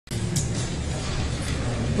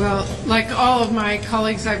Well, like all of my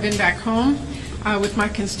colleagues, I've been back home with my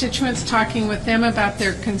constituents, talking with them about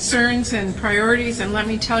their concerns and priorities, and let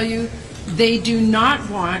me tell you, they do not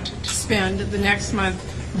want to spend the next month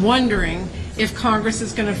wondering if Congress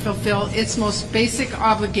is going to fulfill its most basic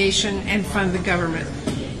obligation and fund the government.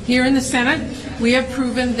 Here in the Senate, we have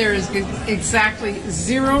proven there is exactly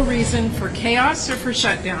zero reason for chaos or for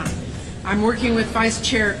shutdown. I'm working with Vice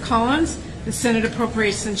Chair Collins. The Senate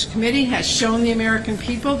Appropriations Committee has shown the American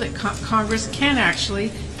people that Congress can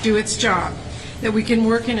actually do its job, that we can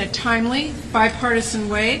work in a timely, bipartisan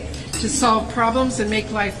way to solve problems and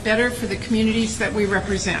make life better for the communities that we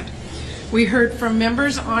represent. We heard from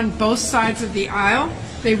members on both sides of the aisle.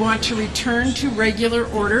 They want to return to regular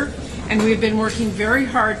order, and we've been working very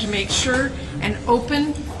hard to make sure an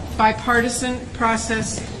open, bipartisan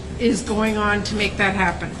process is going on to make that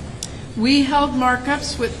happen. We held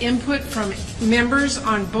markups with input from members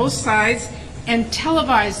on both sides and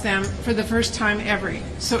televised them for the first time ever,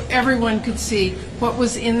 so everyone could see what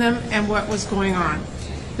was in them and what was going on.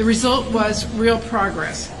 The result was real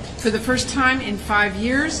progress. For the first time in 5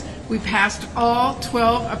 years, we passed all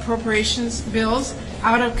 12 appropriations bills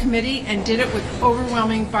out of committee and did it with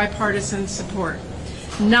overwhelming bipartisan support.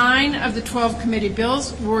 9 of the 12 committee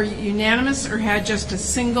bills were unanimous or had just a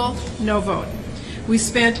single no vote. We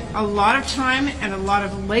spent a lot of time and a lot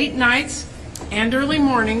of late nights and early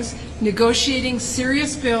mornings negotiating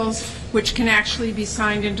serious bills which can actually be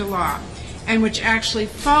signed into law and which actually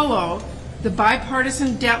follow the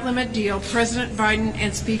bipartisan debt limit deal President Biden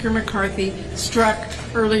and Speaker McCarthy struck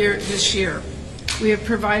earlier this year. We have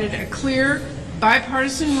provided a clear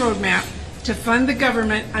bipartisan roadmap to fund the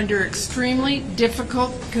government under extremely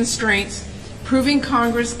difficult constraints, proving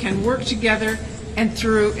Congress can work together and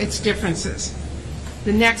through its differences.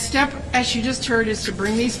 The next step, as you just heard, is to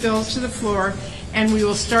bring these bills to the floor, and we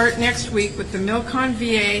will start next week with the Milcon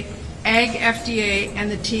VA, Ag FDA, and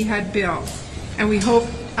the THUD bill. And we hope,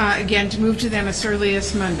 again, to move to them as early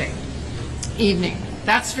as Monday evening.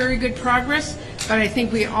 That's very good progress, but I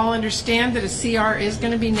think we all understand that a CR is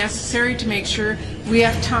going to be necessary to make sure we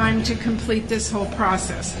have time to complete this whole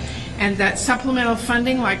process. And that supplemental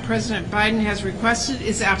funding, like President Biden has requested,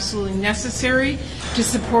 is absolutely necessary to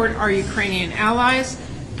support our Ukrainian allies,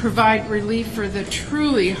 provide relief for the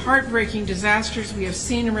truly heartbreaking disasters we have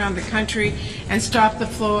seen around the country, and stop the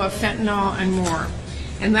flow of fentanyl and more.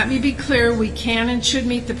 And let me be clear, we can and should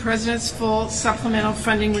meet the President's full supplemental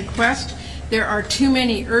funding request. There are too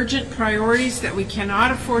many urgent priorities that we cannot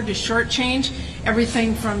afford to shortchange,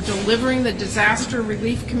 everything from delivering the disaster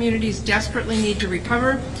relief communities desperately need to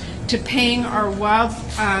recover, to paying our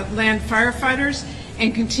wildland firefighters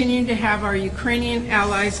and continuing to have our Ukrainian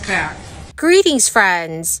allies back. Greetings,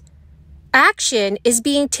 friends. Action is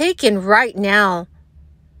being taken right now.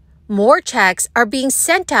 More checks are being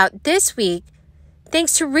sent out this week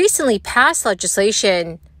thanks to recently passed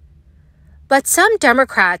legislation. But some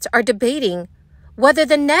Democrats are debating whether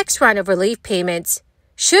the next round of relief payments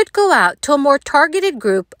should go out to a more targeted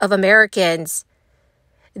group of Americans.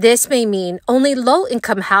 This may mean only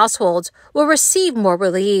low-income households will receive more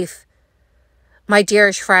relief. My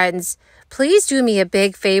dearest friends, please do me a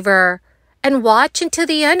big favor and watch until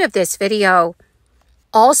the end of this video.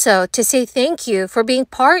 Also, to say thank you for being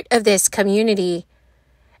part of this community.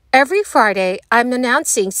 Every Friday, I'm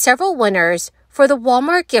announcing several winners for the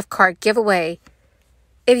Walmart gift card giveaway.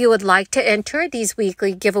 If you would like to enter these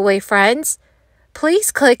weekly giveaway, friends, please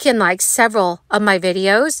click and like several of my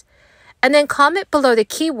videos, and then comment below the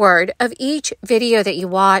keyword of each video that you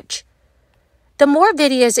watch. The more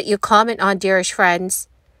videos that you comment on, dearest friends,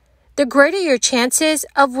 the greater your chances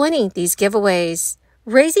of winning these giveaways.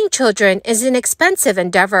 Raising children is an expensive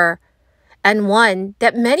endeavor, and one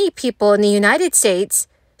that many people in the United States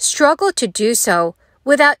struggle to do so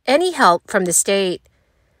without any help from the state.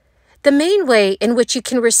 The main way in which you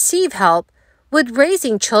can receive help with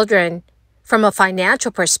raising children from a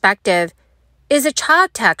financial perspective is a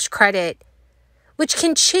child tax credit, which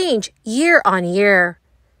can change year on year.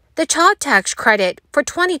 The child tax credit for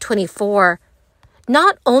 2024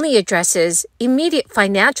 not only addresses immediate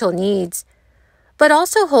financial needs, but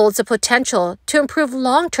also holds the potential to improve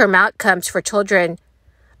long-term outcomes for children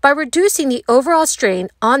by reducing the overall strain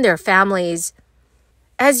on their families.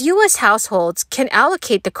 As U.S. households can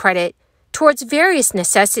allocate the credit towards various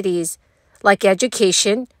necessities like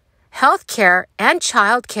education, health care, and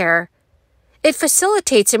child care, it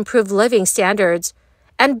facilitates improved living standards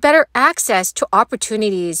and better access to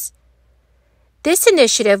opportunities. This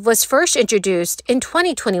initiative was first introduced in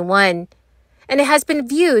 2021, and it has been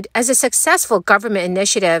viewed as a successful government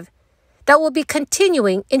initiative that will be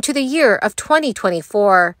continuing into the year of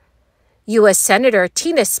 2024. U.S. Senator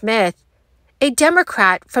Tina Smith, a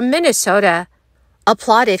Democrat from Minnesota,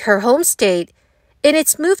 applauded her home state in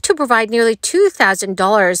its move to provide nearly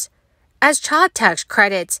 $2,000 as child tax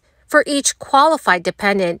credits for each qualified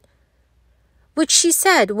dependent, which she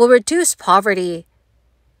said will reduce poverty.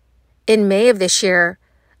 In May of this year,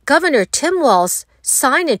 Governor Tim Walz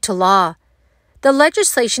signed into law the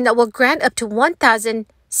legislation that will grant up to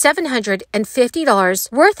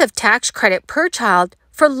 $1,750 worth of tax credit per child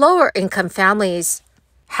for lower-income families.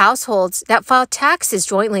 Households that file taxes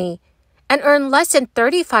jointly and earn less than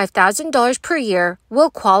 $35,000 per year will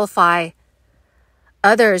qualify.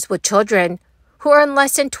 Others with children who earn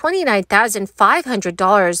less than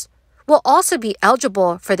 $29,500 will also be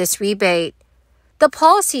eligible for this rebate. The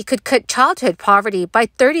policy could cut childhood poverty by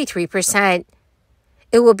 33%.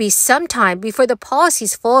 It will be some time before the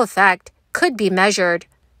policy's full effect could be measured.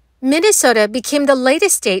 Minnesota became the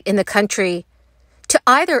latest state in the country to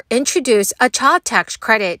either introduce a child tax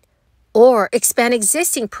credit or expand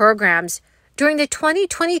existing programs during the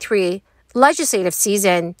 2023 legislative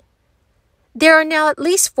season. There are now at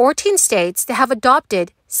least 14 states that have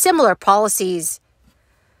adopted similar policies.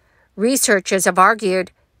 Researchers have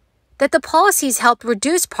argued that the policies helped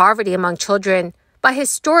reduce poverty among children by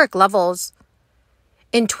historic levels.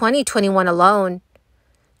 In 2021 alone,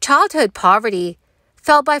 childhood poverty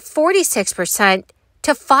fell by 46%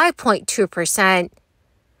 to 5.2%,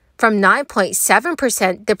 from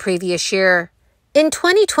 9.7% the previous year. In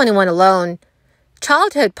 2021 alone,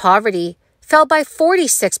 childhood poverty fell by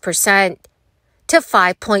 46% to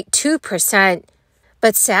 5.2%,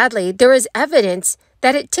 but sadly, there is evidence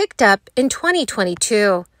that it ticked up in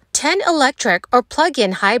 2022. 10 electric or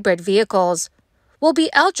plug-in hybrid vehicles will be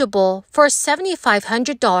eligible for a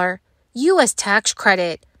 $7,500 U.S. tax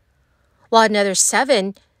credit, while another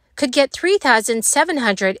 7 could get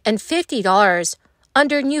 $3,750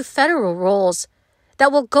 under new federal rules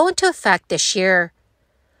that will go into effect this year.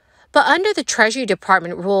 But under the Treasury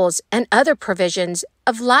Department rules and other provisions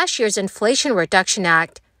of last year's Inflation Reduction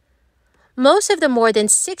Act, most of the more than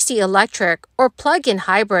 60 electric or plug-in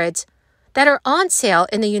hybrids that are on sale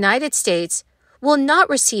in the United States will not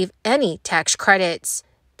receive any tax credits.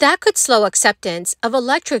 That could slow acceptance of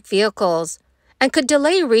electric vehicles and could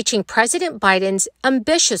delay reaching President Biden's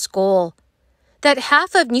ambitious goal that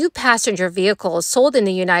half of new passenger vehicles sold in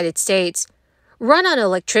the United States run on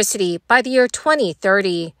electricity by the year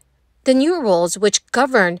 2030. The new rules, which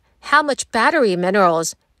govern how much battery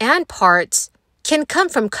minerals and parts can come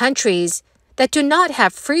from countries that do not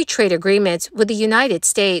have free trade agreements with the United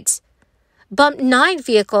States, bumped 9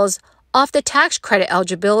 vehicles off the tax credit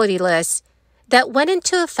eligibility list that went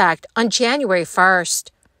into effect on January 1st.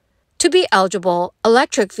 To be eligible,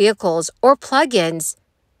 electric vehicles or plug-ins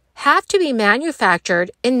have to be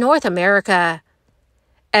manufactured in North America.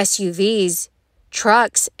 SUVs,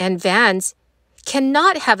 trucks, and vans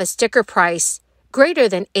cannot have a sticker price greater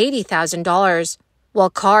than $80,000, while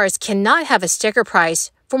cars cannot have a sticker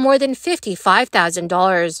price for more than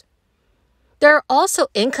 $55,000. There are also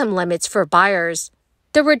income limits for buyers.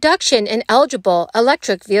 The reduction in eligible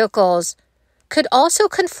electric vehicles could also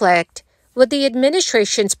conflict with the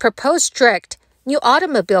administration's proposed strict new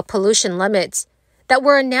automobile pollution limits that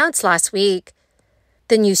were announced last week.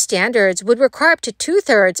 The new standards would require up to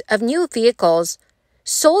 2/3 of new vehicles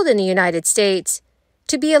sold in the United States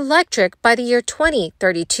to be electric by the year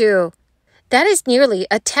 2032. That is nearly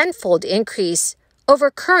a 10-fold increase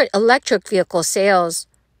over current electric vehicle sales.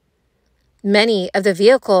 Many of the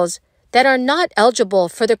vehicles that are not eligible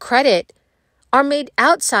for the credit are made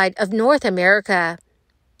outside of North America.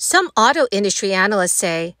 Some auto industry analysts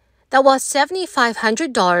say that while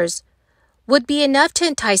 $7,500 would be enough to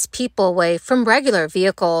entice people away from regular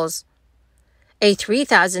vehicles, a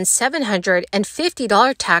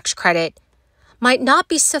 $3,750 tax credit might not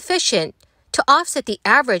be sufficient to offset the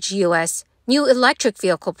average U.S. new electric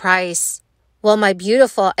vehicle price. Well, my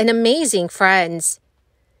beautiful and amazing friends,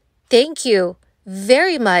 thank you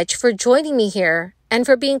very much for joining me here and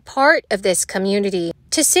for being part of this community.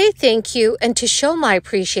 To say thank you and to show my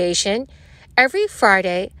appreciation, every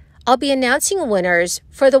Friday I'll be announcing winners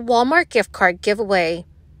for the Walmart gift card giveaway.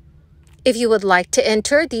 If you would like to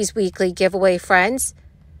enter these weekly giveaway, friends,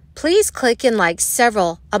 please click and like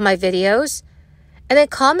several of my videos and then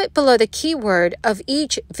comment below the keyword of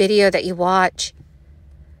each video that you watch.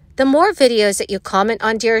 The more videos that you comment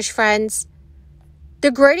on, dearest friends,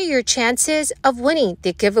 the greater your chances of winning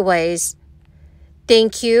the giveaways.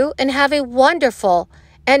 Thank you and have a wonderful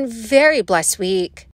and very blessed week.